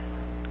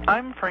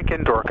I'm Frank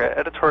Endorka,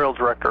 Editorial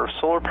Director of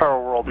Solar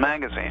Power World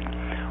magazine.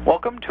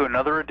 Welcome to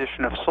another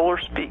edition of Solar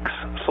Speaks,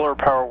 Solar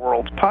Power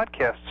World's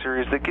podcast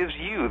series that gives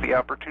you the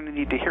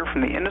opportunity to hear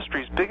from the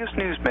industry's biggest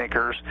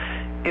newsmakers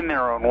in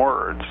their own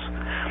words.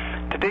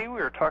 Today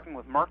we are talking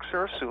with Mark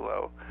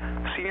Sarasulo,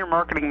 Senior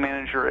Marketing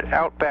Manager at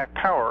Outback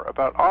Power,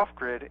 about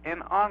off-grid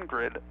and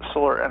on-grid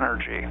solar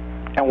energy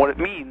and what it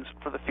means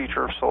for the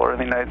future of solar in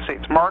the United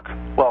States. Mark,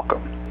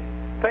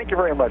 welcome. Thank you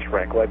very much,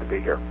 Frank. Glad to be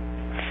here.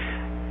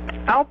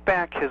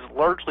 Outback has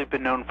largely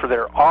been known for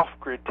their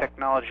off-grid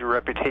technology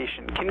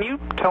reputation. Can you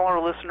tell our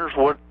listeners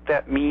what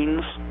that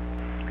means?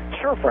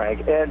 Sure,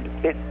 Frank.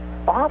 And it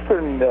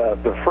often,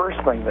 the first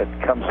thing that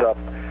comes up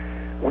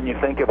when you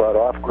think about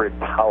off-grid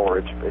power,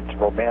 it's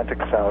romantic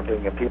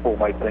sounding, and people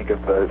might think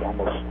of the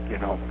almost,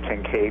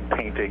 Kincaid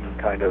painting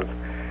kind of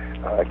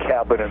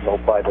cabin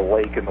by the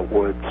lake in the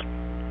woods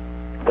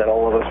that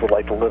all of us would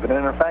like to live in.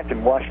 And in fact,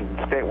 in Washington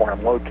State, where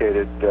I'm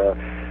located,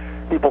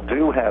 people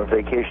do have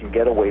vacation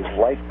getaways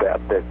like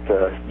that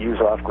use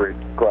off-grid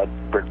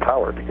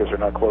power because they're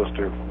not close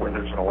to where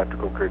there's an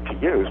electrical grid to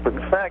use. But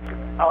in fact,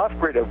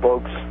 off-grid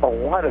evokes a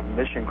lot of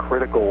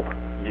mission-critical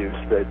use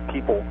that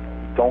people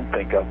don't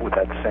think of with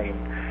that same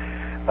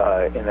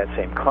in that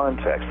same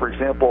context. For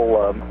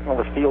example,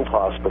 the field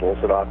hospitals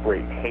that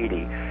operate in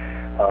Haiti,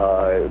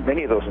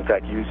 many of those, in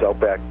fact, use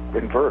Outback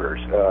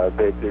inverters.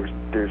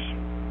 There's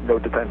no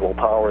dependable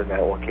power in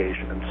that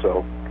location, and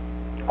so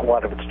a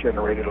lot of it's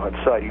generated on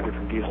site, either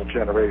from diesel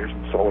generators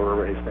and solar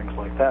arrays, things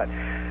like that.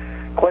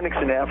 Clinics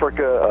in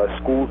Africa,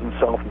 schools in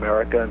South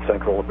America and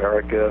Central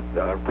America,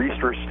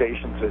 research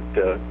stations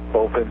at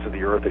both ends of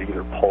the earth at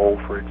either pole,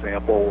 for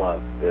example,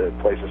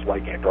 places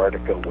like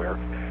Antarctica where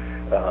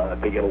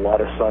they get a lot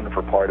of sun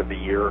for part of the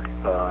year,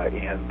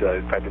 and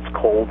in fact it's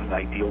cold and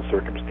ideal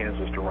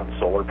circumstances to run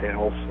solar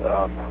panels.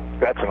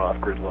 That's an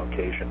off-grid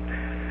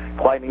location.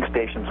 Climbing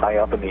stations high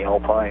up in the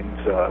Alpines,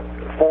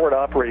 forward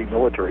operating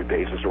military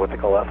bases, or what they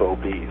call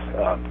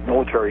FOBs.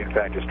 Military, in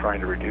fact, is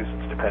trying to reduce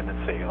its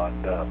dependency on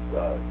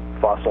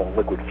fossil and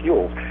liquid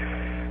fuels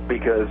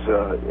because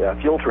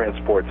fuel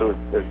transport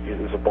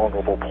is a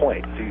vulnerable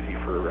point. It's easy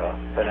for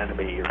an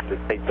enemy to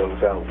take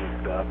those out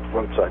with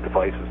roadside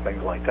devices,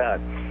 things like that.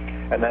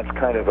 And that's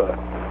kind of a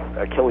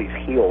Achilles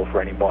heel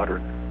for any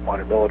modern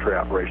military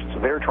operation.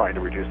 So they're trying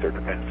to reduce their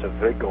dependence. So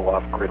they go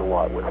off-grid a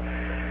lot with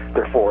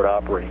their forward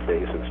operating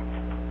bases.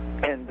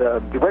 And the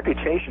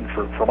reputation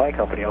for my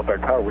company,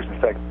 Outback Power, was in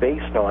fact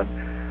based on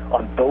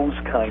those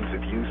kinds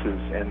of uses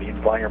and the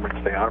environments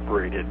they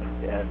operate in.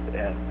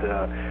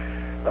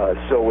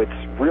 So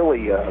it's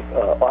really,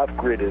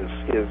 off-grid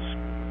is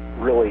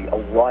really a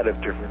lot of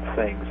different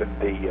things,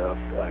 and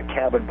the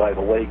cabin by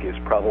the lake is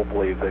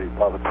probably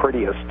the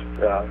prettiest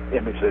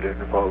image that it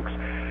evokes.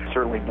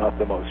 Certainly not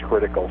the most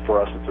critical.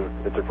 For us,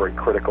 it's a very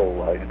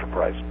critical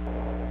enterprise.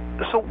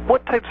 So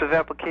what types of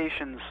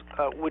applications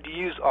would you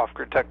use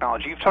off-grid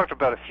technology? You've talked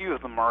about a few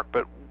of them, Mark,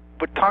 but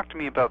talk to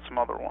me about some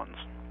other ones.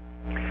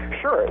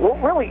 Sure. Well,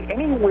 really,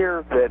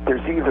 anywhere that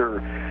there's either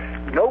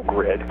no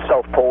grid,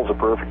 South Pole's a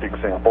perfect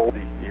example.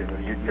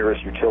 Your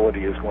nearest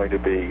utility is going to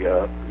be,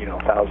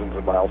 thousands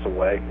of miles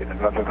away in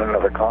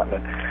another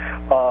continent.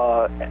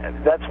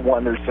 That's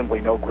one there's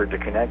simply no grid to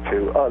connect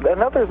to.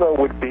 Another, though,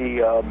 would be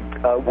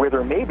where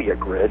there may be a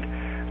grid,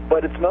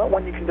 but it's not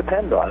one you can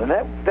depend on. And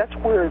that's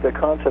where the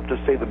concept of,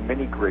 say, the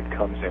mini-grid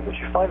comes in, which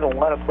you find in a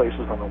lot of places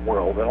in the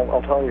world. And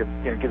I'll tell you,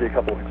 give you a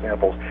couple of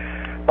examples.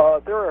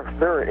 There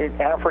are in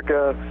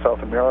Africa, South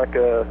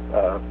America,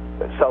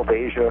 South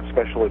Asia,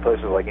 especially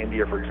places like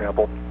India, for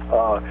example,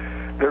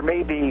 there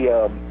may be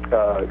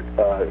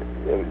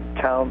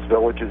towns,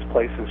 villages,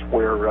 places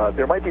where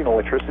there might be an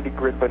electricity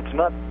grid, but it's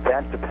not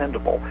that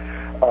dependable.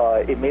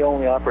 It may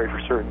only operate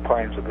for certain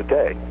times of the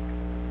day.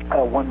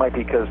 One might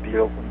be because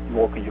the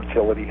local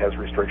utility has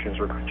restrictions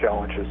or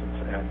challenges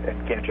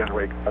and can't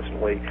generate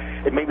constantly.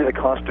 It may be the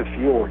cost of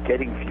fuel or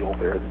getting fuel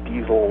there. The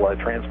diesel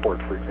transport,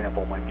 for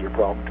example, might be a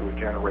problem to a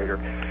generator.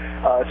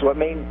 So it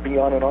may be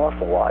on and off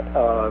a lot.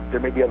 There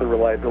may be other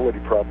reliability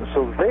problems.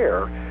 So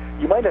there,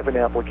 you might have an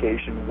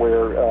application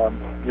where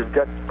you've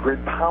got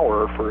grid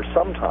power for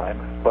some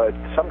time, but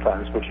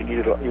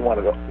you want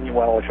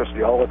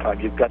electricity all the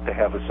time. You've got to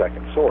have a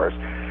second source.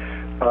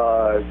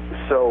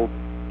 So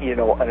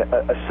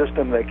a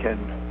system that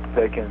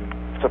can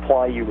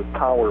supply you with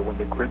power when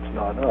the grid's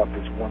not up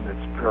is one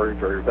that's very,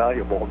 very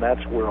valuable, and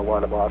that's where a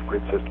lot of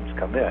off-grid systems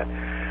come in.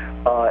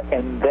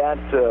 And that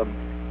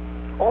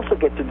also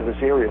gets into this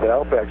area that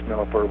Outback's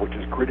known for, which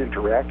is grid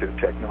interactive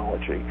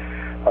technology.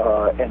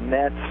 And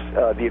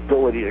that's the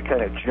ability to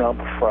kind of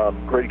jump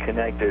from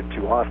grid-connected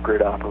to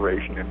off-grid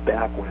operation and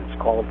back when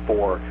it's called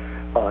for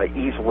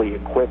easily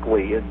and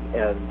quickly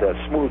and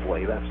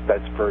smoothly.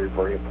 That's very,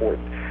 very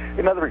important.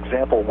 Another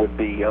example would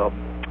be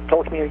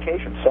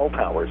telecommunications, cell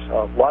towers.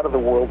 A lot of the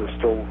world is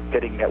still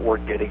getting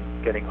networked,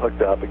 getting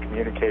hooked up and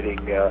communicating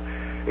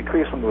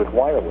increasingly with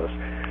wireless.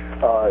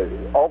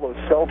 All those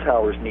cell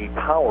towers need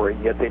power,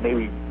 and yet they may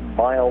be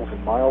miles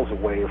and miles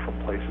away from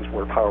places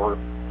where power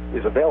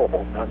is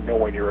available, not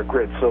nowhere near a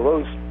grid. So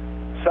those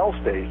cell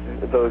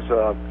stations, those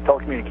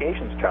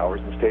telecommunications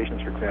towers and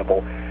stations, for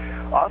example,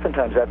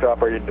 oftentimes have to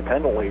operate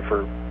independently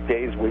for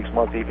days, weeks,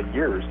 months, even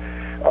years.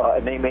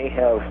 And they may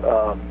have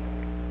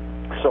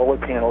solar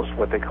panels,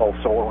 what they call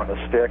solar on a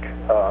stick,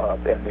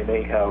 and they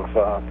may have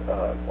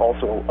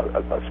also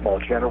a small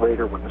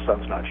generator when the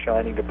sun's not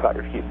shining to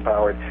keep them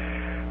powered.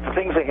 The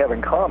things they have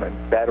in common: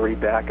 battery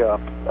backup,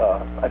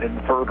 an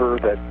inverter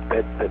that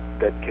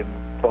can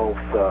both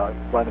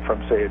run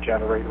from, say, a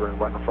generator and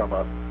run from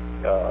a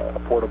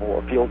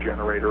portable field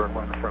generator and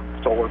run from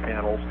solar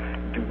panels,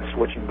 do the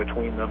switching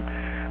between them.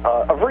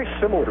 Are very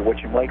similar to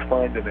what you might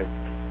find in a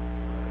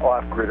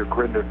off-grid or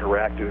grid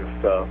interactive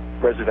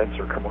residence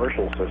or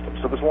commercial system.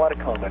 So there's a lot of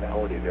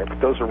commonality there, but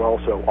those are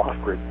also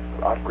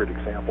off-grid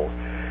examples.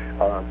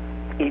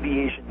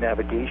 Aviation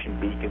navigation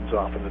beacons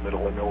off in the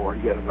middle of nowhere,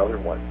 yet another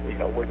one,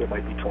 where there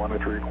might be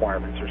telemetry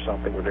requirements or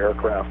something with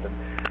aircraft, and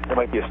there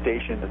might be a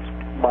station that's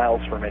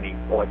miles from any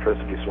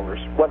electricity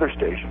source. Weather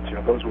stations,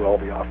 those would all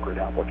be off-grid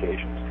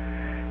applications.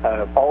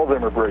 All of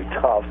them are very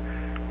tough,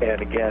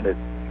 and again,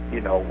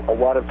 a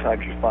lot of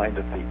times you find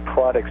that the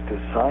products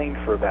designed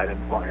for that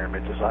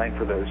environment, designed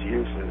for those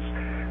uses,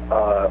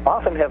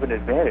 often have an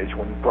advantage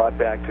when brought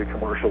back to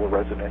commercial or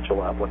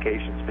residential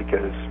applications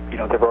because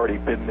they've already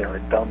been there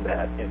and done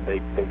that, and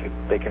they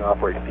can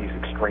operate at these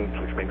extremes,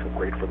 which makes them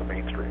great for the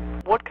mainstream.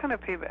 What kind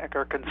of payback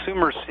are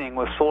consumers seeing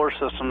with solar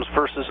systems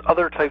versus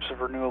other types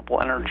of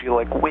renewable energy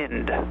like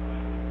wind?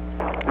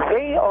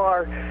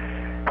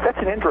 That's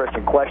an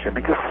interesting question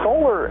because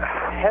solar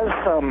has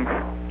some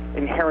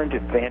inherent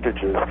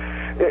advantages.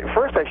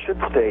 First, I should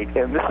state,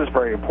 and this is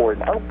very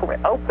important,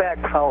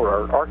 Outback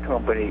Power, our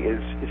company,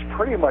 is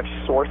pretty much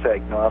source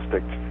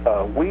agnostic.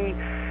 We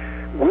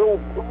will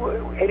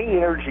any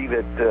energy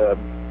that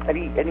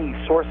any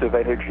source of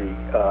energy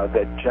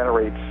that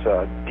generates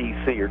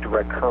DC or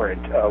direct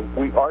current.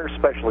 Our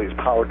specialty is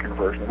power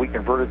conversion. We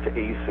convert it to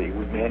AC.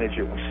 We manage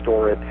it. We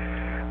store it.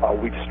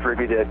 We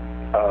distribute it.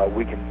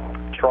 We can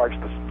charge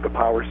the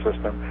power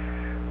system.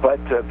 But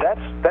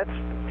that's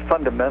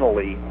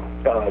fundamentally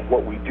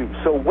what we do.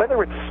 So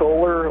whether it's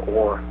solar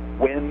or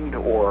wind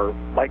or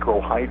micro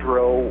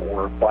hydro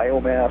or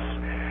biomass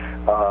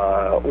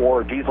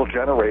or diesel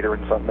generator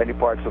in many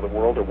parts of the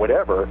world or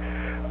whatever,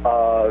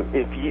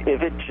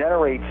 if it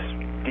generates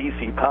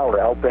DC power,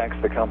 Outback's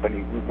the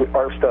company.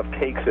 Our stuff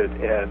takes it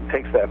and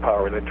takes that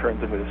power and then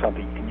turns it into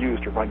something you can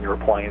use to run your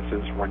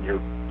appliances, run your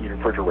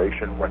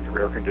refrigeration, run your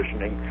air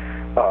conditioning,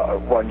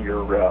 run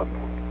your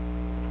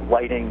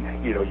lighting,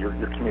 your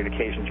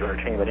communications, your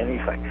entertainment,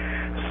 anything.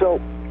 So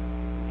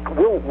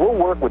we'll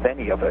work with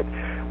any of it.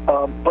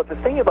 But the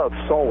thing about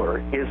solar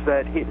is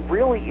that it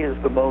really is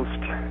the most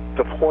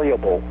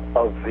deployable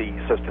of the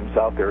systems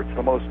out there. It's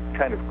the most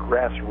kind of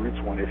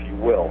grassroots one, if you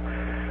will.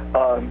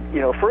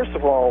 First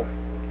of all,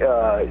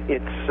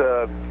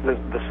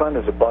 the sun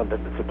is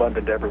abundant. It's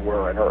abundant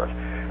everywhere on Earth.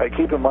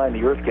 Keep in mind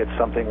the Earth gets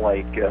something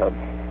like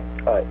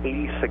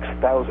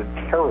 86,000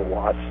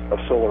 terawatts of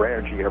solar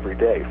energy every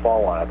day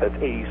fall on it. That's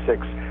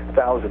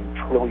 86,000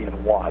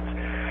 trillion watts.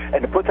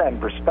 And to put that in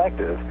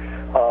perspective,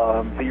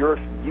 the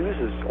Earth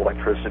uses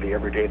electricity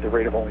every day at the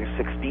rate of only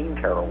 16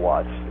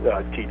 terawatts,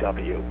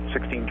 TW,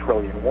 16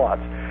 trillion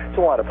watts. It's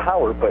a lot of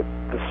power, but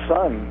the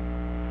sun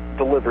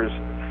delivers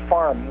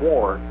far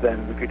more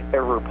than we could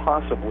ever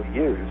possibly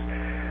use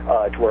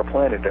to our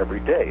planet every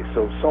day.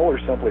 So solar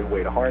is simply a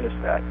way to harness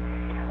that.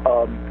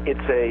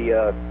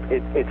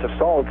 It's a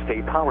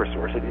solid-state power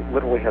source. It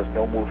literally has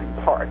no moving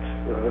parts.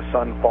 The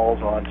sun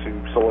falls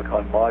onto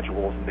silicon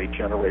modules, and they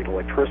generate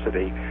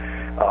electricity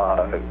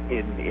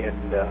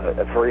in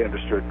a very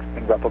understood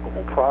and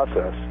replicable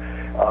process.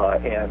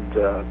 And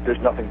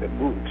there's nothing that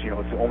moves.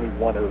 It's only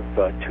one of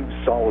two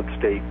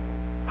solid-state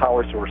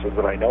power sources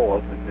that I know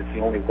of, and it's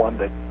the only one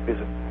that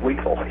isn't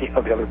lethal.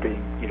 The other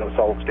being,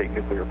 solid-state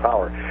nuclear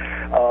power.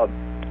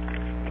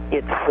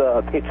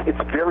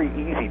 It's very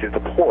easy to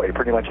deploy.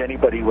 Pretty much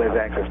anybody who has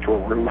access to a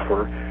roof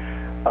or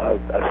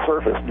a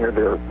surface near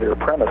their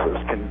premises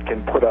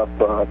can put up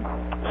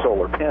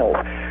solar panels.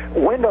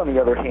 Wind, on the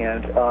other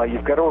hand,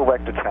 you've got to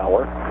erect a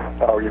tower,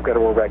 or you've got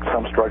to erect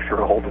some structure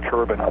to hold the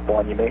turbine up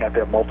on. You may have to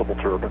have multiple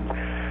turbines.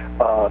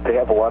 They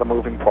have a lot of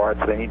moving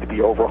parts. They need to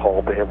be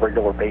overhauled. They have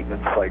regular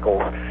maintenance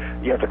cycles.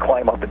 You have to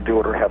climb up and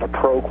do it, or have a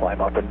pro climb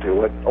up and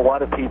do it. A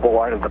lot of people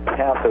aren't in the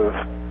path of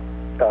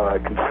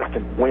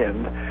consistent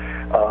wind,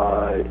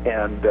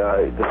 and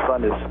the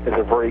sun is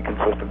a very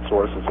consistent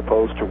source as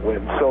opposed to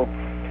wind. So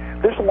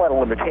there's a lot of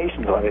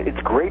limitations on it.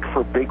 It's great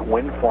for big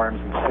wind farms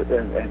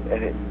and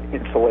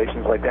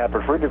installations like that,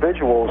 but for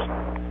individuals,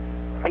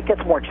 it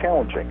gets more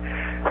challenging.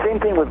 Same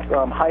thing with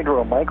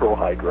hydro and micro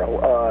hydro.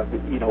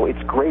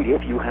 It's great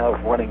if you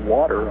have running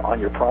water on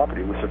your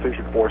property with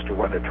sufficient force to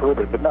run a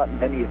turbine, but not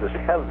many of us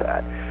have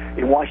that.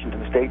 In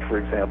Washington State, for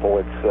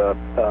example,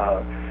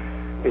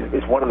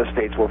 it's one of the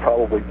states where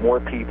probably more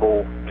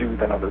people do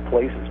than other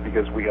places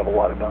because we have a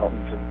lot of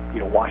mountains,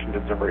 and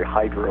Washington's a very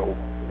hydro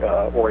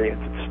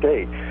oriented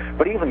state.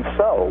 But even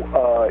so,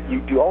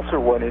 you do also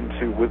run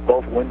into, with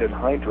both wind and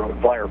hydro,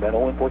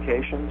 environmental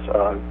implications.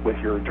 With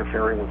your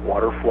interfering with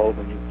water flow,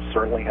 then you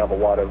certainly have a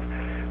lot of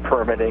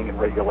permitting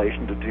and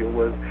regulation to deal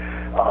with.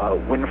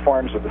 Wind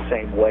farms are the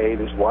same way.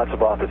 There's lots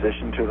of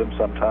opposition to them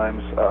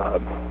sometimes,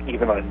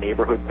 even on a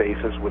neighborhood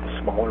basis with a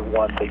smaller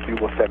one. They do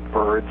affect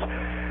birds.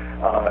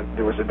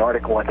 There was an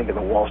article, I think, in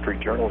the Wall Street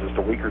Journal just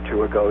a week or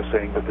two ago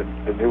saying that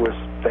the newest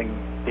thing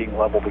being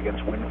leveled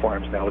against wind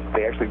farms now is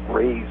they actually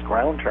raise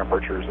ground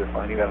temperatures. They're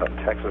finding that out in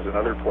Texas and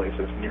other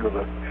places near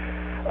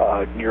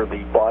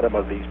the bottom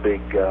of these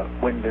big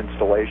wind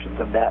installations,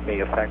 and that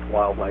may affect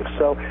wildlife.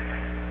 So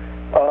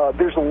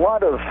there's a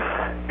lot of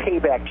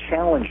payback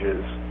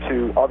challenges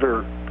to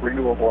other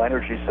renewable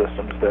energy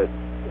systems that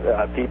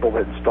people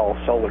that install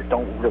solar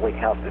don't really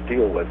have to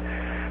deal with.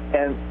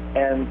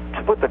 And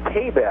to put the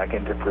payback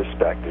into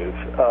perspective,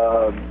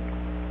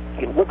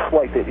 it looks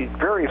like that it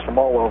varies from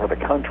all over the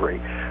country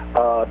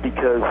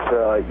because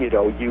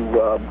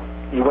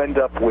you end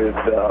up with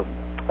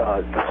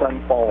the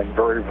sun falling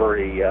very,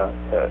 very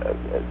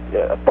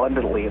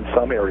abundantly in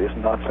some areas,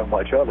 not so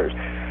much others.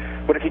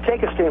 But if you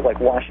take a state like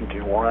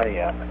Washington, where I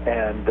am,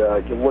 and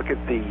you look at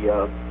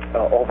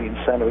all the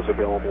incentives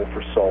available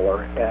for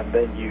solar, and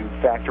then you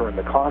factor in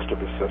the cost of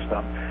the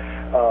system,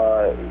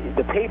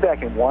 the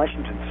payback in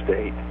Washington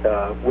State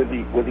with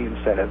the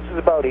incentives is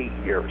about 8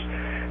 years.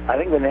 I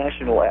think the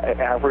national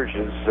average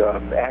is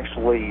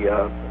actually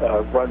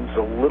runs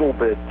a little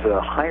bit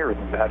higher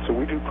than that, so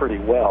we do pretty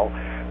well.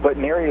 But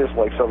in areas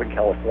like Southern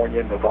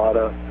California,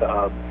 Nevada,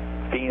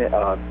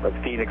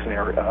 Phoenix in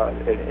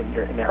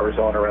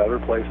Arizona or other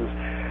places,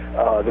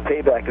 the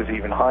payback is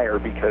even higher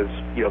because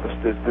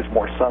there's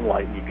more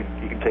sunlight and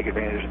you can take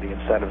advantage of the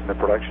incentives and the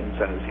production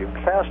incentives even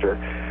faster.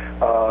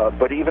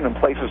 But even in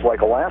places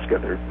like Alaska,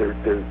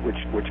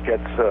 which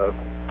gets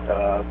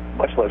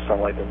much less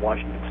sunlight than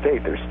Washington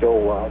State, there's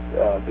still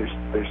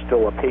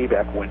a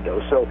payback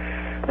window. So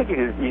I think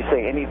you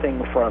say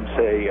anything from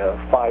say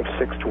 5,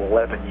 6 to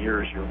 11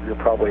 years, you're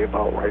probably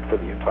about right for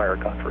the entire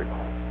country.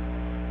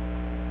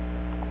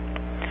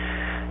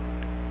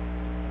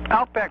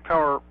 Outback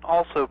Power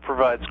also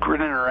provides grid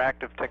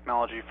interactive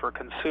technology for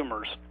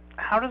consumers.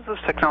 How does this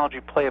technology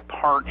play a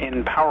part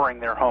in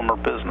powering their home or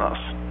business?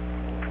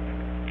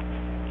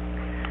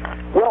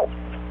 Well,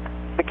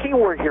 the key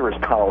word here is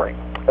powering.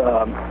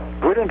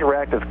 Grid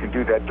Interactive can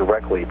do that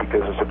directly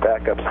because there's a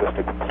backup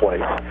system in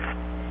place.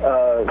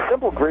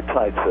 Simple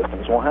grid-tied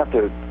systems, we'll have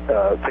to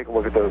take a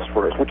look at those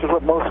first, which is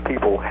what most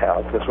people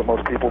have. That's what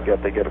most people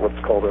get. They get what's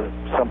called a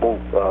simple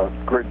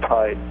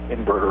grid-tied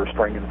inverter,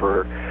 string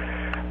inverter.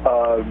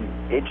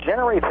 It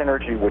generates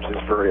energy which is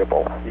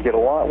variable. You get a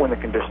lot when the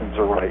conditions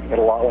are right. You get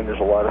a lot when there's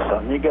a lot of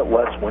sun. You get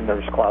less when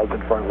there's clouds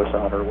in front of the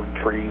sun or when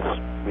trees,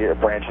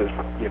 branches,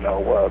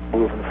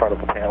 move in front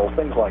of the panels,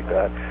 things like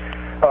that.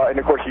 And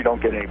of course, you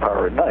don't get any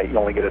power at night. You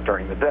only get it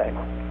during the day.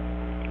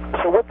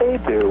 So what they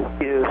do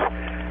is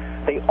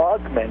they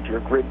augment your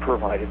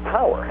grid-provided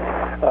power.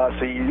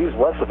 So you use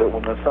less of it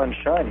when the sun's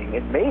shining.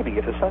 And maybe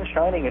if the sun's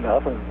shining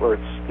enough, and where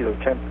it's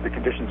the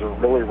conditions are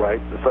really right,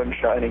 the sun's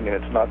shining and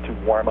it's not too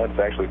warm out, it's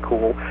actually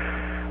cool,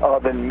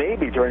 then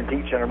maybe during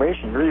peak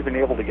generation you're even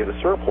able to get a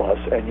surplus,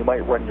 and you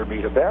might run your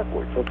meter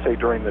backwards. Let's say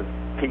during the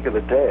peak of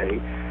the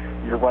day,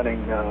 you're running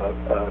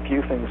a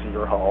few things in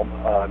your home.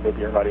 Maybe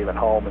you're not even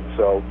home, and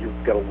so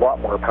you've got a lot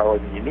more power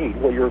than you need.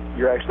 Well,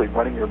 you're actually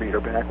running your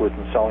meter backwards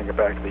and selling it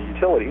back to the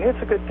utility, and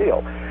it's a good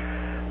deal.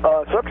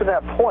 So up to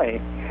that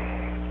point,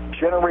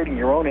 generating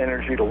your own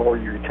energy to lower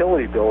your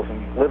utility bills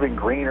and living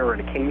greener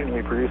and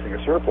occasionally producing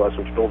a surplus,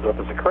 which builds up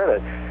as a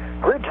credit,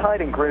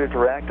 grid-tied and grid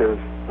interactive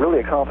really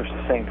accomplish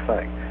the same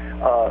thing.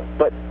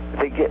 But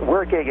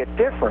where they get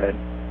different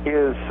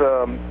is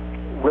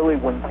really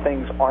when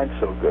things aren't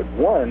so good.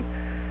 One,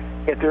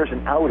 if there's an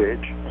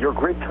outage, your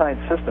grid-tied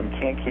system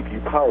can't keep you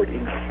powered.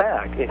 In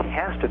fact, it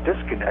has to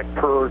disconnect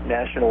per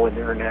national and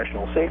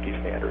international safety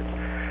standards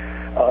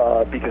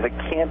because it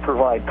can't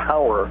provide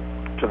power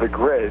to the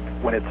grid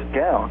when it's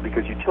down,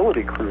 because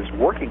utility crews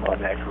working on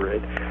that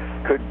grid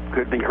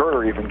could be hurt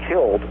or even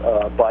killed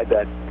by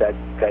that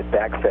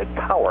back-fed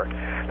power.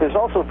 There's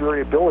also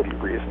variability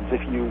reasons.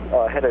 If you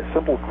had a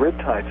simple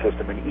grid-tied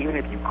system, and even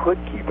if you could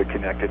keep it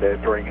connected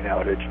during an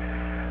outage,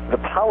 the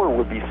power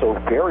would be so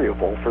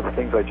variable for the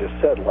things I just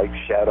said, like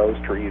shadows,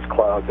 trees,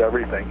 clouds,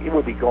 everything. It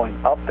would be going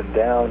up and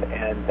down,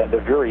 and the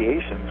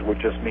variations would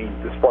just mean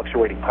this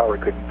fluctuating power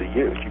couldn't be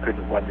used. You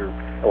couldn't run your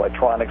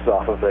electronics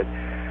off of it.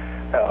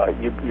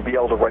 You'd be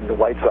able to run your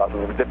lights off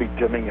of it. They'd be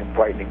dimming and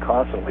brightening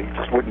constantly. It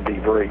just wouldn't be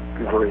very,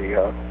 very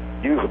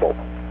usable.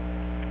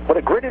 What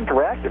a grid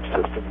interactive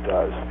system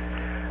does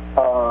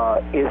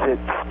is it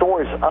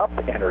stores up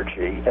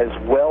energy as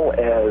well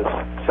as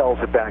sells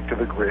it back to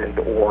the grid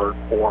or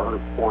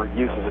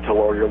uses it to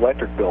lower your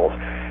electric bills.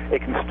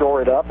 It can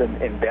store it up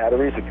in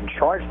batteries. It can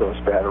charge those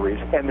batteries,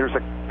 and there's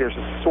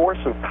a source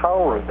of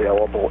power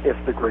available if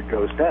the grid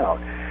goes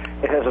down.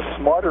 It has a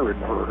smarter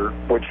inverter,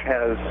 which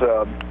has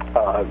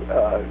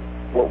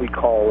what we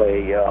call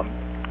a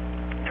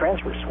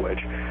transfer switch,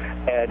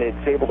 and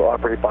it's able to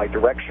operate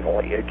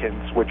bidirectionally. It can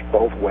switch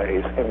both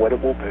ways, and what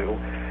it will do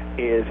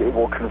is it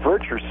will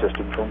convert your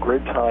system from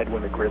grid tied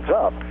when the grid's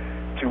up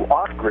to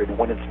off-grid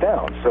when it's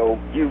down. So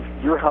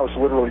your house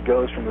literally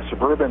goes from the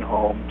suburban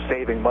home,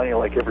 saving money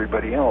like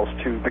everybody else,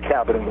 to the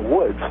cabin in the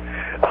woods.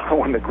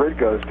 When the grid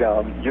goes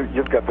down,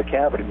 you've got the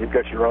cabin, and you've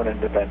got your own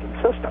independent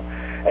system.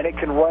 And it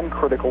can run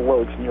critical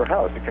loads in your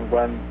house. It can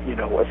run,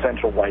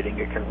 essential lighting.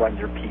 It can run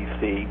your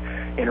PC,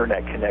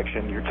 internet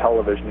connection, your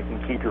television. It can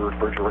keep your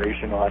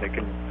refrigeration on. It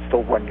can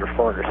still run your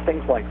furnace,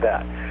 things like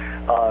that.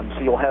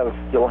 So you'll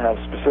have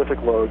specific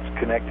loads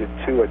connected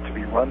to it to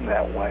be run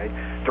that way.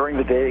 During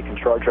the day, it can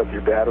charge up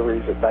your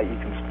batteries. At night, you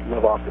can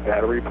live off the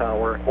battery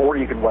power, or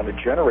you can run a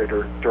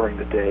generator during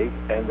the day,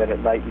 and then at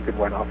night you can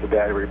run off the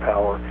battery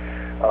power,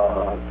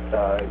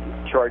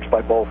 charged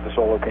by both the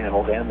solar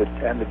panels and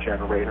the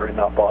generator, and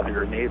not bother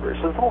your neighbors.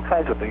 So there's all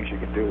kinds of things you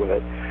can do with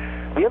it.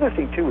 The other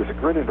thing too is a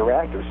grid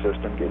interactive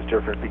system is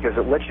different because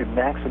it lets you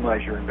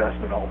maximize your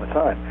investment all the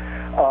time.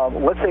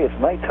 Let's say it's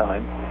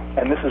nighttime,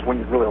 and this is when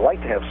you'd really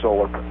like to have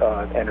solar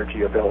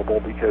energy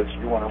available because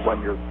you want to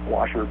run your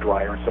washer,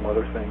 dryer, and some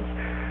other things.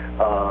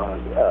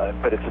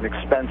 But it's an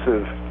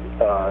expensive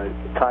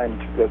time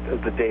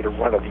of the day to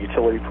run it. The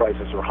utility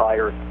prices are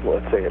higher,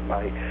 let's say at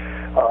night.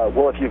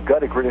 Well, if you've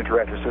got a grid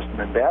interactive system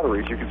and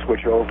batteries, you can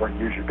switch over and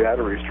use your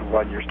batteries to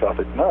run your stuff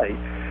at night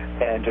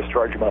and just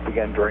charge them up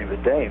again during the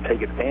day and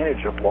take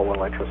advantage of low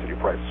electricity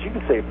prices. You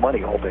can save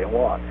money all day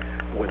long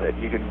with it.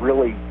 You can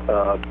really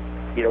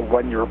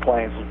run your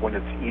appliances when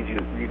it's easy,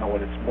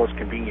 when it's most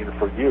convenient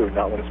for you,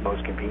 not when it's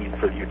most convenient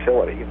for the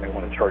utility, and they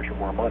want to charge you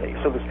more money.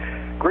 So this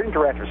grid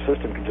interactive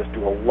system can just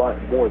do a lot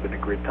more than a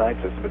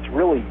grid-tied system. It's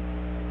really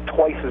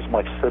twice as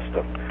much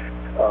system,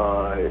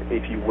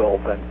 if you will,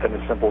 than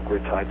a simple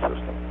grid-tied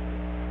system.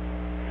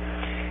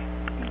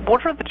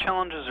 What are the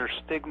challenges or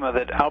stigma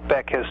that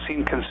Outback has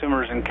seen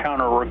consumers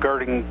encounter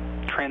regarding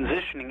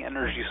transitioning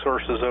energy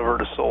sources over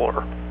to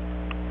solar?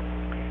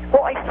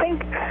 Well, I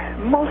think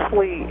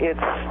mostly it's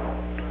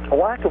a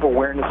lack of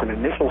awareness and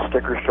initial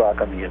sticker shock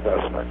on the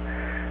investment.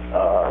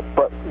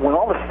 But when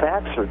all the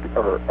facts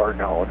are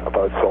known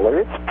about solar,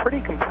 it's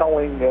pretty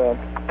compelling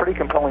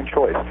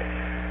choice.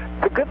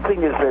 The good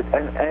thing is that,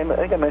 and I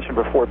think I mentioned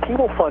before,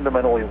 people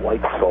fundamentally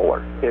like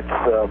solar.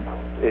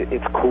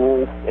 It's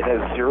cool. It has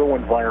zero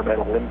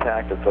environmental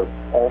impact. It's an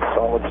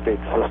all-solid-state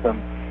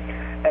system.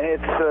 And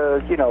it's,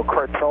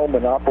 cartel,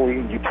 monopoly,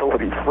 and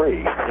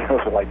utility-free.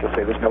 As I like to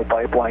say, there's no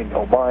pipeline,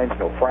 no mines,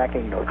 no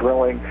fracking, no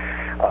drilling,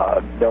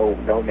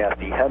 no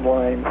nasty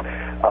headlines.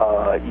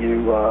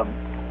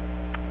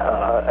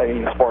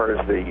 As far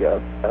as the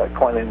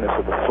cleanliness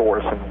of the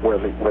source and where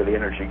the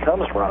energy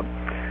comes from,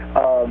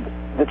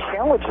 the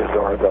challenges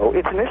are, though,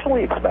 it's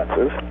initially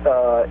expensive,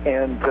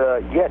 and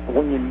yet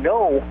when you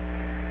know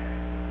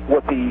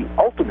what the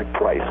ultimate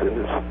price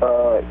is,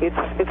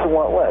 it's a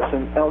lot less.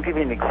 And I'll give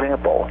you an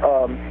example.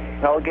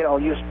 I'll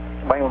use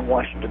my own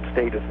Washington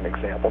State as an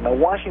example. Now,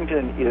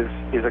 Washington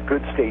is a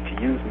good state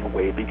to use in a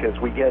way because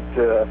we get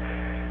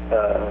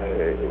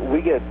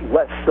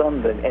less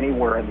sun than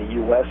anywhere in the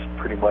U.S.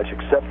 pretty much,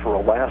 except for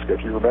Alaska.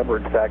 If you remember,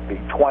 in fact, the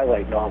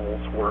Twilight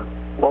novels were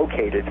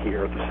located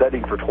here. The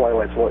setting for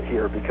Twilight's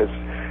here because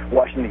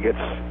Washington gets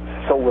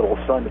so little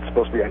sun, it's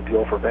supposed to be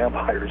ideal for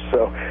vampires.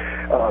 So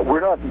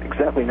we're not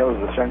exactly known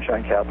as the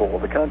sunshine capital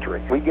of the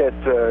country. We get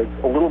a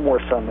little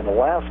more sun than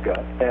Alaska,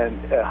 and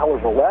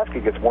however, Alaska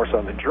gets more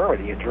sun than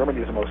Germany, and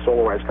Germany is the most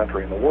solarized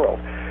country in the world.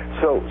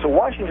 So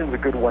Washington's a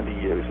good one to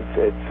use.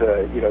 It's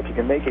if you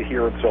can make it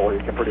here in solar,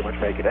 you can pretty much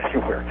make it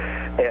anywhere.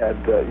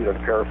 And to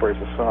paraphrase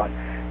a song.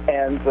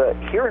 And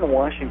here in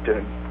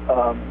Washington,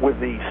 with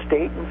the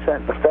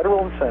the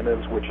federal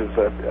incentives, which is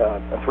a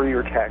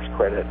 3-year tax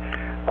credit,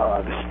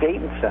 the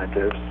state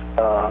incentives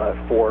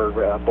for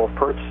both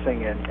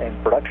purchasing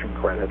and production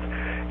credits,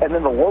 and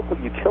then the local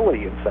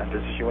utility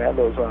incentives, as you add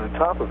those on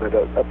top of it,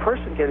 a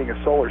person getting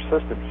a solar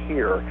system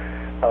here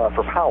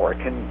for power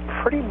can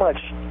pretty much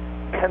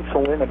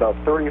pencil in about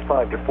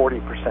 35 to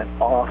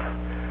 40% off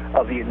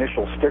of the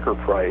initial sticker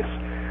price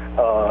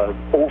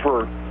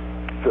over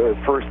the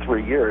first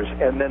 3 years,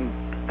 and then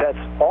that's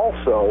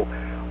also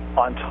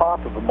on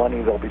top of the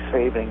money they'll be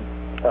saving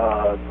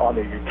on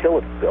their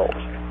utility bills.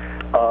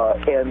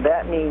 And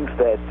that means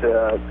that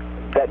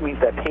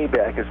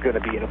payback is going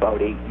to be in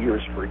about 8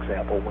 years, for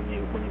example, when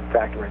you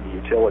factor in the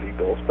utility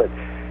bills. But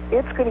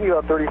it's going to be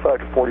about 35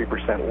 to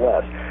 40%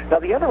 less. Now,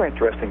 the other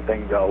interesting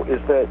thing, though,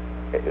 is that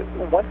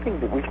one thing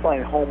that we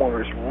find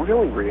homeowners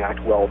really react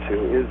well to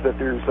is that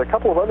there's a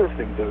couple of other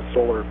things that a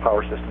solar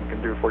power system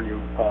can do for you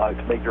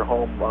to make your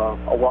home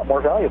a lot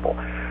more valuable.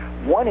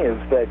 One is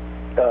that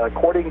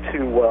according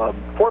to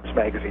Forbes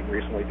magazine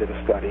recently did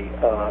a study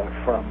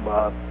from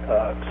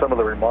some of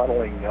the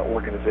remodeling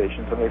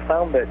organizations, and they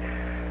found that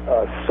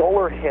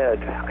solar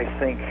had, I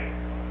think,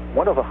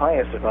 one of the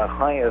highest, if not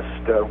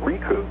highest,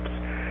 recoups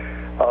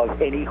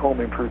of any home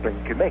improvement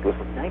you can make. It was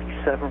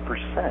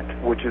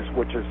 97%, which is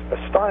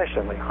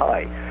astonishingly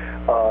high.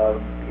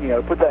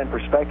 To put that in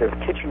perspective,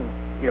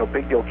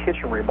 big deal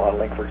kitchen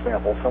remodeling, for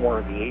example, somewhere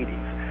in the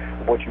 80s,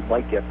 of what you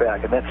might get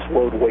back, and that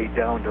slowed way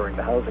down during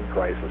the housing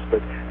crisis.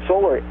 But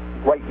solar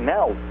right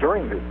now,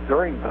 during the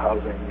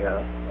housing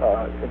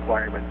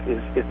environment,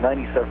 is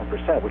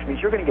 97%, which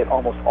means you're going to get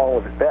almost all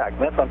of it back.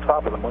 And that's on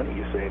top of the money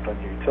you saved on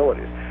your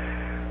utilities.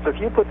 So if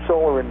you put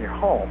solar in your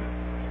home,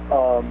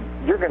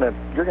 you're going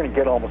to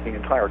get almost the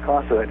entire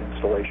cost of that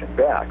installation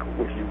back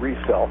if you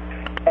resell.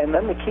 And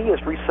then the key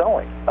is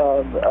reselling.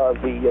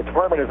 The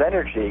Department of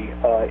Energy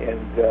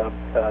and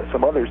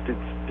some others did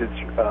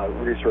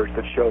research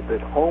that showed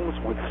that homes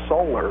with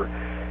solar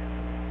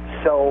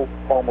sell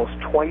almost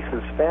twice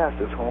as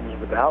fast as homes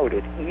without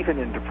it, even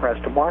in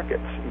depressed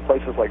markets. In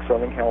places like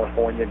Southern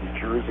California, New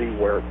Jersey,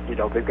 where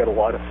they've got a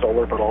lot of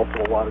solar, but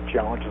also a lot of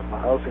challenges in the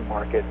housing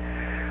market,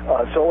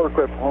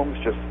 solar-equipped homes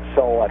just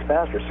sell a lot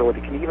faster. So it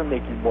can even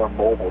make you more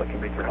mobile. It can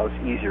make your house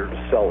easier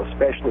to sell,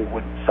 especially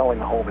when selling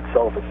the home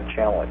itself is a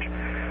challenge.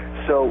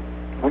 So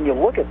when you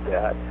look at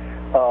that,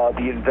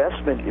 the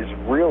investment is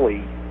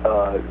really,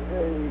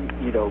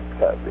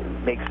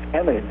 makes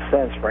eminent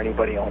sense for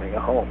anybody owning a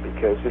home,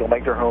 because it'll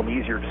make their home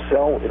easier to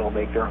sell. It'll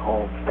make their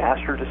home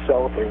faster to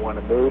sell if they want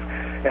to move,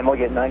 and they'll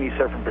get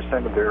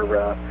 97% of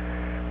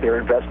their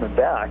investment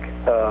back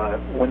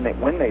when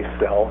they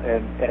sell.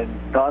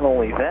 And not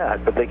only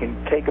that, but they can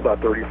take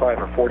about 35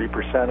 or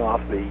 40%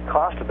 off the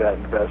cost of that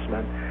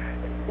investment,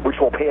 which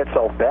will pay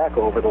itself back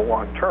over the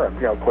long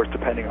term. Of course,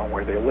 depending on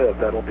where they live,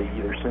 that'll be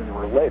either sooner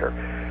or later.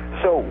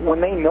 So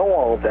when they know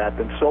all of that,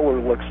 then solar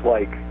looks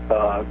like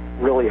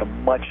really a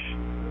much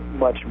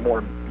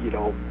more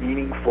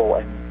meaningful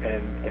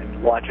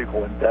and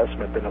logical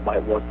investment than it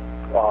might look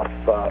off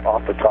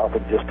the top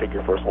and just take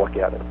your first look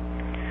at it.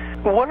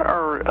 What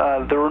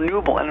are the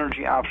renewable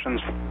energy options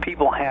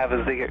people have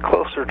as they get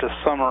closer to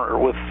summer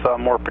with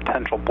more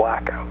potential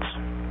blackouts?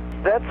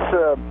 That's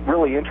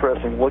really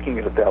interesting looking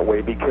at it that way,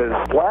 because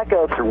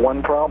blackouts are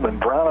one problem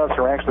and brownouts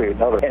are actually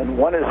another, and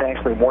one is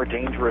actually more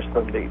dangerous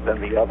than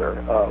the other.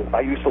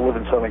 I used to live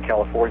in Southern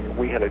California.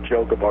 We had a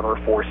joke about our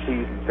 4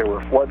 seasons. There were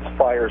floods,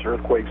 fires,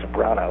 earthquakes, and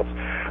brownouts.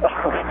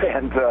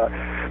 And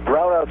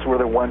brownouts were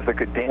the ones that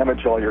could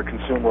damage all your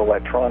consumer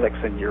electronics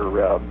and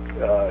your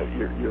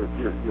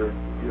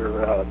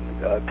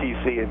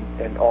PC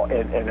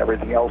and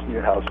everything else in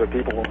your house. So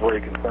people were very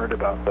concerned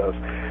about those.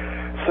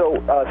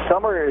 So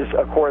summer is,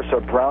 of course, a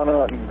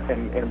brownout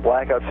and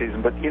blackout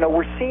season, but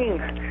we're seeing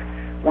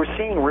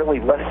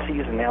really less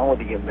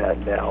seasonality in that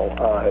now,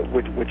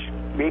 which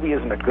maybe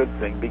isn't a good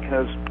thing,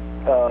 because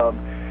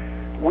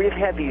we've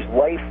had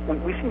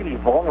we seem to be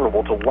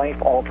vulnerable to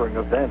life-altering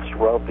events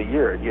throughout the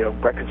year.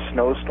 Record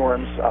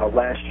snowstorms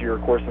last year,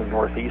 of course, in the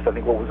Northeast. I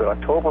think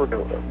October,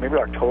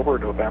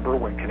 November,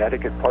 when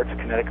parts of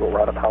Connecticut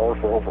were out of power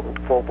for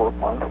over a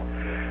month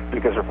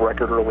because of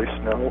record early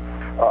snow.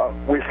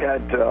 We've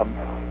had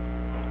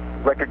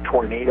record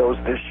tornadoes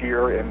this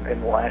year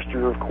and last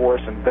year, of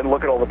course, and then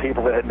look at all the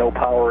people that had no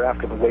power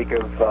after the wake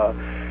of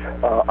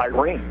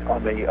Irene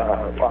on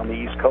the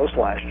East Coast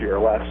last year,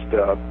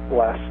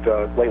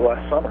 late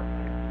last summer.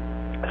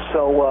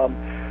 So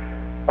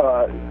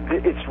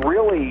it's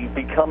really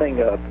becoming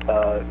a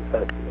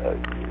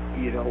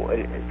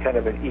kind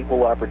of an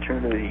equal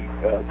opportunity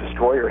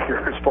destroyer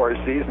here as far as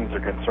seasons are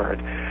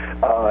concerned.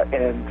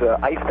 And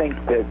I think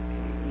that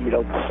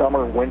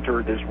summer,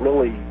 winter, there's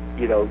really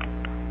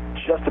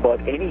just about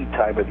any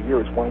time of the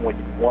year is one when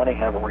you want to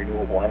have a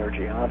renewable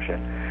energy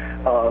option.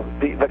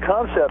 The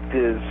concept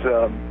is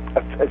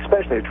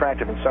especially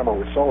attractive in summer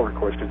with solar, of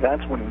course, because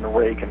that's when an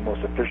array can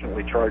most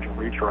efficiently charge and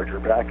recharge your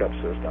backup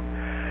system.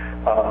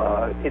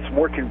 It's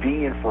more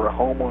convenient for a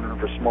homeowner,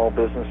 for small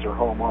business or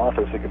home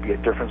office. It could be a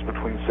difference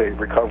between, say,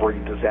 recovery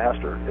and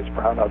disaster. As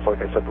brownouts,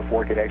 like I said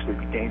before, can actually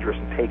be dangerous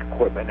and take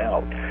equipment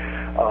out.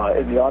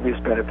 And the obvious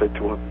benefit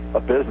to a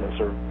business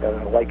or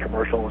a light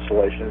commercial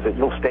installation is that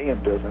you'll stay in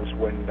business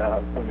when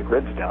the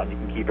grid's down. You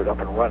can keep it up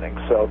and running.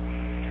 So,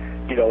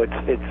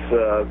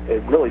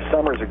 it really,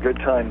 summer is a good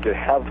time to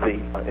have the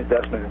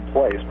investment in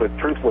place. But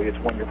truthfully, it's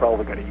one you're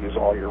probably going to use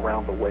all year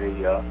round the way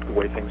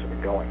things have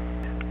been going.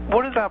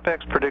 What is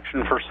OPEC's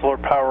prediction for solar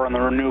power in the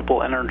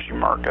renewable energy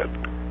market?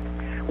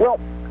 Well,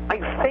 I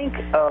think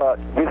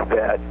with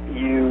that,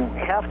 you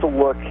have to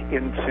look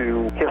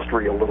into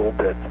history a little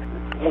bit.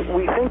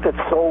 We think that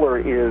solar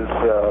is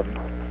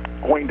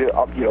going to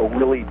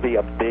really be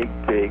a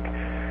big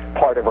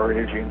part of our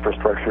energy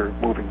infrastructure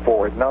moving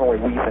forward. Not only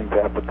we think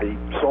that, but the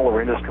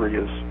solar industry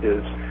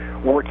is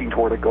working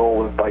toward a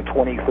goal of by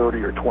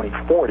 2030 or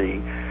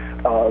 2040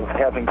 of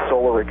having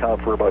solar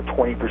account for about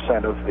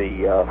 20% of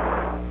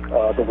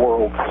the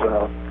world's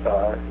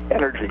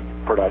energy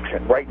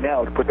production. Right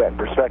now, to put that in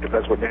perspective,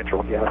 that's what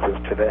natural gas is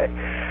today.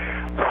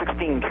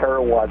 16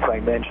 terawatts I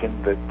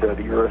mentioned that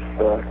the Earth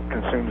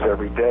consumes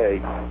every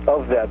day.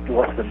 Of that,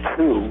 less than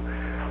 2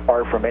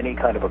 are from any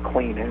kind of a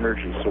clean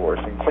energy source.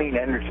 And clean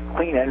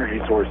energy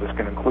sources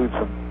can include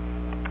some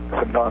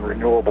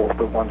non-renewables,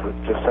 the ones that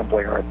just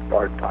simply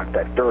aren't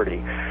that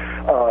dirty.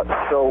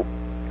 So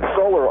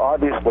solar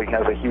obviously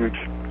has a huge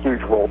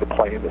role to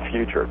play in the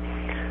future.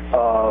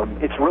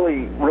 it's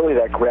really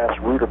that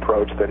grassroots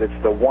approach that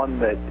it's the one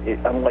that,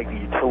 unlike the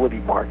utility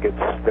markets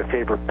that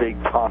favor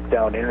big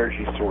top-down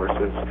energy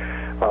sources,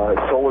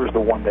 solar is the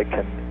one that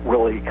can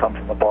really come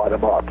from the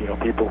bottom up. You know,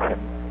 people can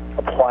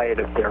apply it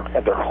at their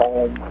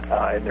home,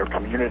 in their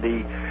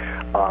community,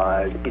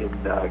 in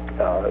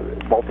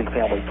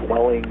multifamily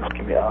dwellings,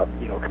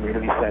 you know,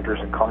 community centers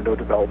and condo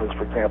developments,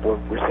 for example.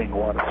 We're seeing a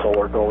lot of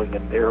solar going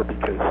in there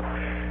because,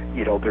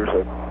 you know, there's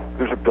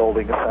a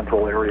building, a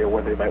central area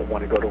where they might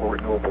want to go to a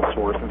renewable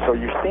source. And so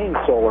you're seeing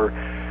solar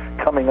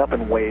coming up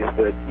in ways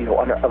that, you know,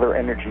 other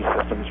energy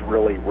systems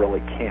really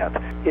can't.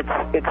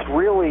 It's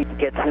really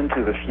gets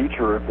into the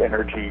future of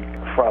energy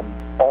from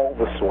all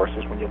the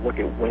sources. When you look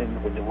at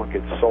wind, when you look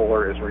at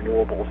solar as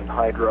renewables and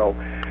hydro,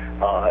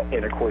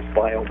 and of course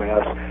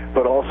biomass,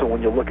 but also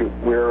when you look at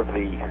where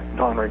the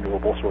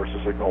non-renewable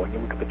sources are going, you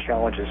look at the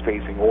challenges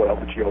facing oil,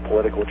 the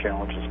geopolitical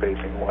challenges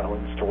facing oil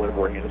and its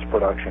delivery and its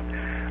production.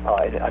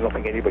 And I don't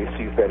think anybody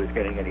sees that as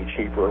getting any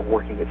cheaper or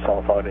working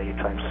itself out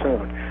anytime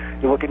soon.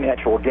 You look at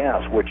natural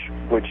gas, which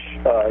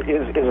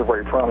is a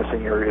very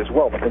promising area as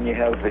well, but then you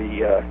have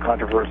the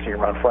controversy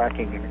around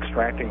fracking and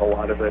extracting a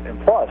lot of it,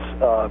 and plus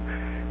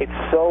it's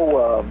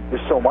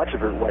there's so much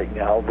of it right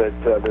now that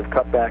they've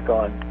cut back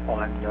on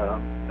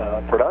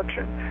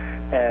production,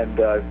 and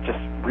just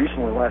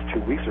recently, the last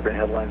 2 weeks, there have been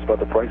headlines about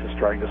the prices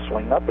starting to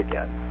swing up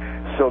again.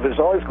 So there's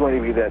always going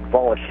to be that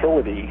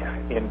volatility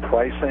in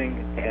pricing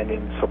and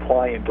in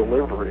supply and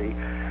delivery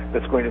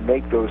that's going to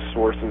make those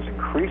sources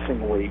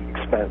increasingly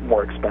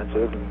more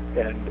expensive,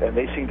 and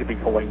they seem to be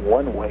going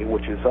one way,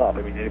 which is up.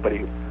 I mean, anybody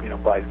who, you know,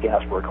 buys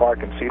gas for a car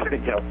can see that, you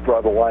know,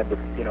 draw the line, but,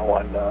 you know,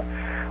 on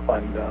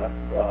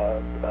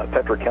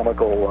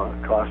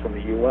petrochemical costs in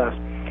the U.S.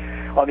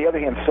 On the other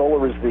hand,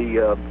 solar is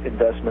the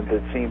investment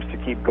that seems to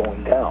keep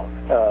going down,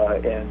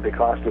 and the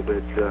cost of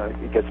it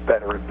gets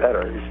better and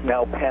better. It's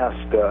now past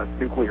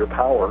nuclear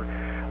power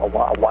a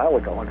while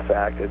ago. In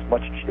fact, it's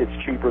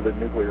cheaper than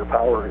nuclear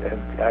power.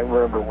 And I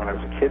remember when I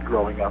was a kid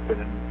growing up in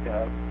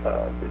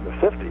the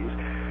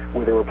 50s,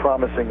 where they were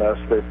promising us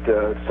that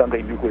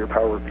someday nuclear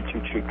power would be too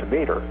cheap to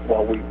meter.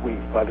 Well, we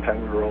by the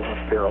time we were old enough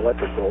to pay our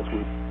electric bills,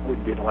 we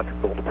wouldn't be an electric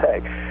bill to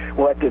pay.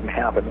 Well, that didn't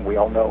happen. We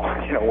all know,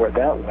 you know, where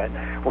that went.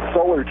 Well,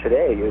 solar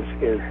today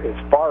is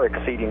far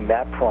exceeding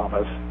that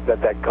promise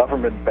that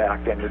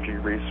government-backed energy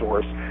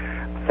resource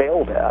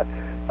failed at,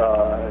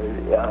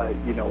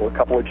 you know, a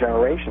couple of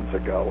generations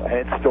ago, and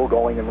it's still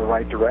going in the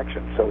right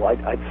direction. So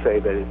I'd say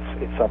that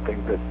it's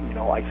something that, you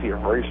know, I see a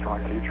very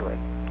strong future in.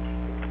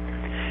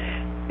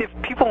 If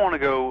people want to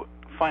go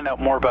find out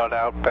more about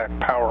Outback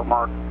Power,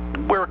 Mark,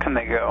 where can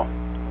they go?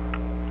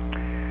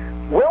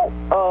 Well,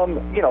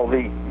 you know,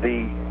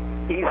 the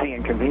easy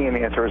and convenient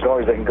answer is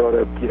always they can go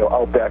to, you know,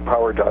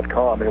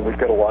 outbackpower.com, and we've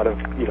got a lot of,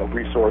 you know,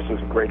 resources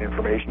and great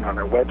information on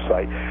our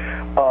website.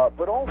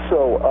 But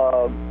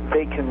also,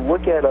 they can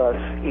look at us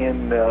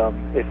in,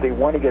 if they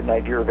want to get an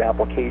idea of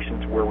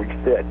applications where we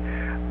fit.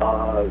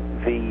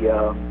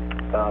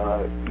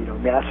 You know,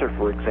 NASA,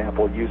 for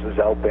example, uses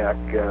Outback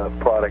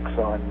products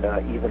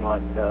even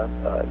on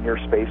near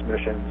space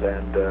missions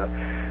and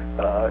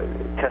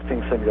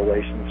testing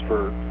simulations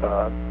for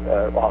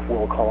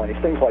off-world colonies,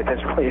 things like that.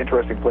 It's really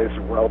interesting places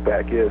where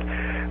Outback is.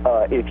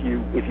 If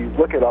you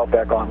look at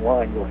Outback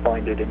online, you'll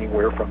find it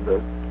anywhere from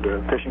the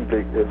fishing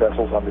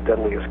vessels on the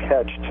Deadliest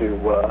Catch to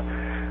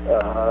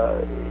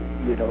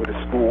you know, to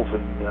schools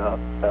in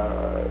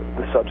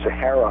the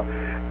Sub-Sahara,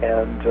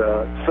 and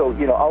so,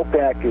 you know,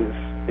 Outback is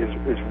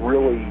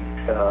really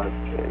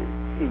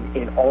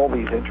in all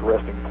these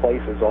interesting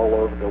places all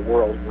over the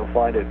world. You'll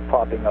find it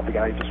popping up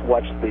again. I just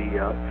watched the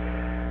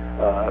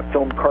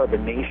film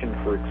Carbonation,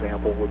 for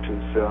example, which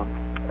is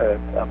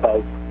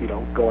about, you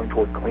know, going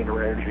toward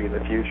cleaner energy in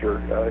the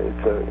future.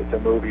 It's a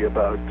movie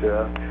about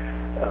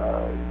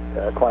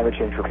climate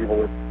change for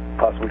people that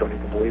possibly don't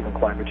even believe in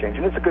climate change,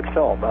 and it's a good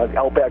film.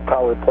 Outback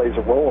Power plays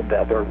a role in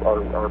that.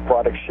 Our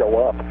products show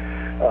up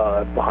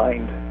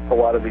behind a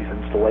lot of these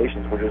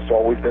installations. We're just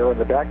always there in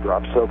the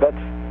backdrop. So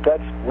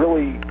that's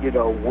really, you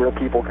know, where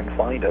people can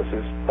find us,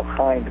 is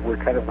behind. We're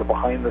kind of the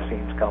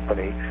behind-the-scenes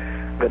company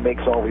that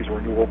makes all these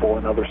renewable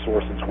and other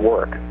sources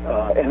work.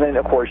 And then,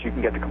 of course, you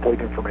can get the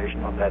complete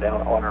information on that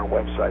on our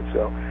website.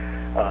 So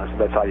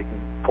that's how you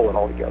can pull it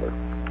all together.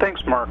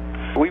 Thanks, Mark.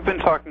 We've been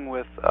talking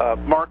with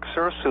Mark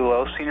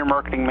Cirasulo, Senior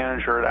Marketing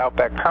Manager at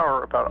Outback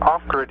Power, about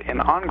off-grid and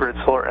on-grid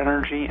solar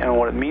energy and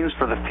what it means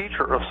for the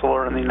future of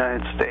solar in the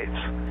United States.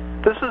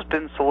 This has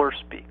been Solar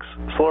Speaks,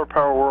 Solar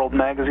Power World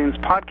Magazine's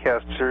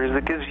podcast series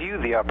that gives you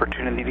the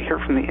opportunity to hear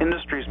from the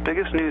industry's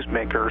biggest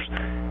newsmakers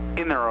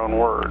in their own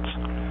words.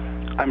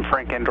 I'm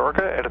Frank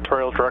Andorka,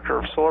 Editorial Director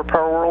of Solar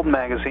Power World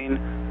Magazine.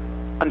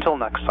 Until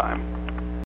next time.